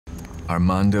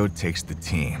Armando takes the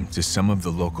team to some of the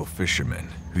local fishermen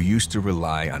who used to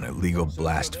rely on illegal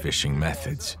blast fishing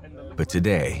methods, but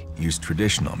today use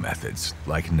traditional methods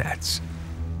like nets.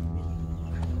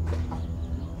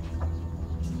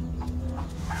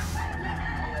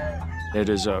 It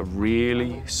is a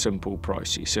really simple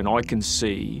process, and I can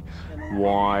see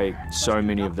why so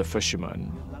many of the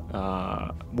fishermen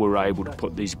were able to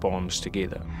put these bombs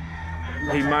together.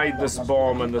 He made this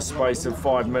bomb in the space of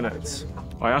 5 minutes.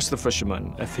 I asked the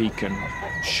fisherman if he can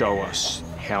show us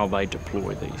how they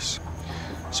deploy these.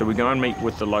 So we go and meet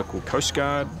with the local Coast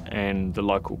Guard and the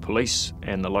local police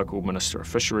and the local Minister of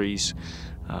Fisheries,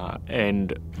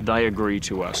 and they agree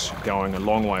to us going a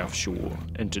long way offshore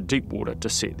into deep water to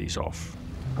set these off.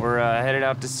 We're headed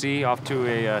out to sea, off to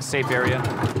a safe area.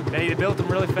 They built them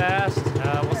really fast.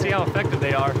 We'll see how effective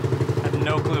they are. I have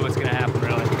no clue what's going to happen,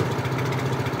 really.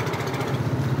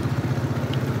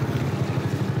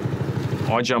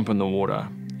 I jump in the water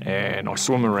and I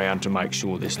swim around to make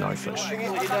sure there's no fish.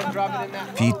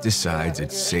 Pete decides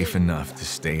it's safe enough to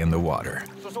stay in the water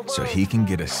so he can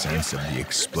get a sense of the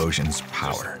explosion's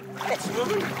power.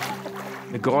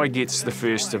 The guy gets the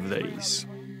first of these,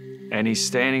 and he's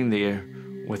standing there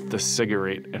with the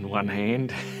cigarette in one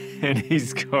hand, and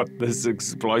he's got this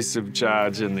explosive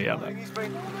charge in the other.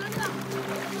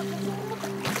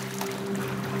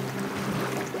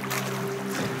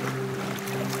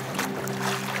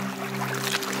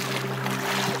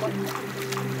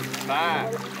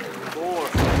 Five, 4.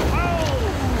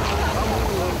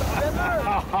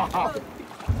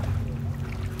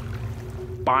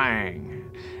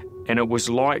 Bang! And it was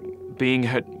like being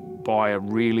hit by a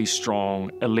really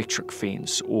strong electric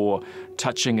fence or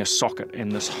touching a socket, and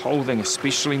this whole thing,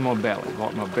 especially my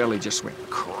belly just went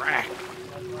crack.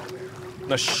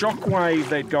 The shock wave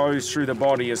that goes through the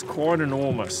body is quite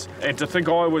enormous. And to think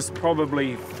I was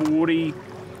probably 40,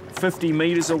 50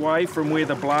 metres away from where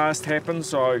the blast happened,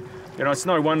 so it's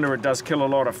no wonder it does kill a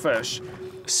lot of fish.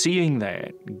 Seeing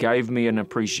that gave me an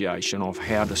appreciation of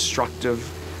how destructive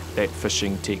that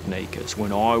fishing technique is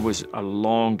when I was a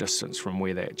long distance from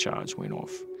where that charge went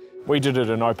off. We did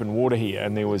it in open water here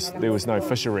and there was no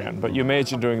fish around, but you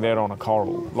imagine doing that on a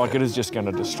coral, like it is just going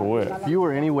to destroy it. If you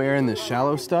were anywhere in the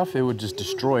shallow stuff, it would just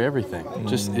destroy everything.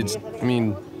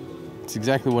 It's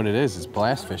exactly what it is. It's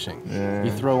blast fishing. Yeah.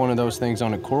 You throw one of those things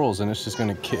on the corals and it's just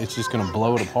gonna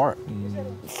blow it apart.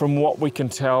 From what we can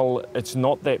tell, it's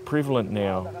not that prevalent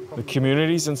now. The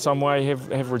communities in some way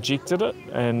have rejected it,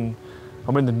 and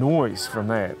I mean the noise from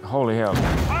that, holy hell.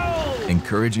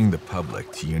 Encouraging the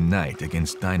public to unite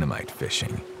against dynamite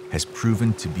fishing has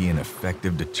proven to be an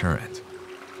effective deterrent.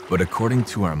 But according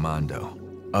to Armando,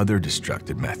 other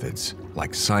destructive methods,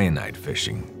 like cyanide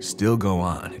fishing, still go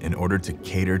on in order to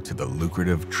cater to the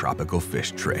lucrative tropical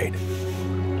fish trade.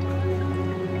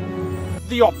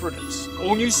 The Operatives,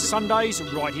 all news Sundays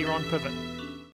right here on Pivot.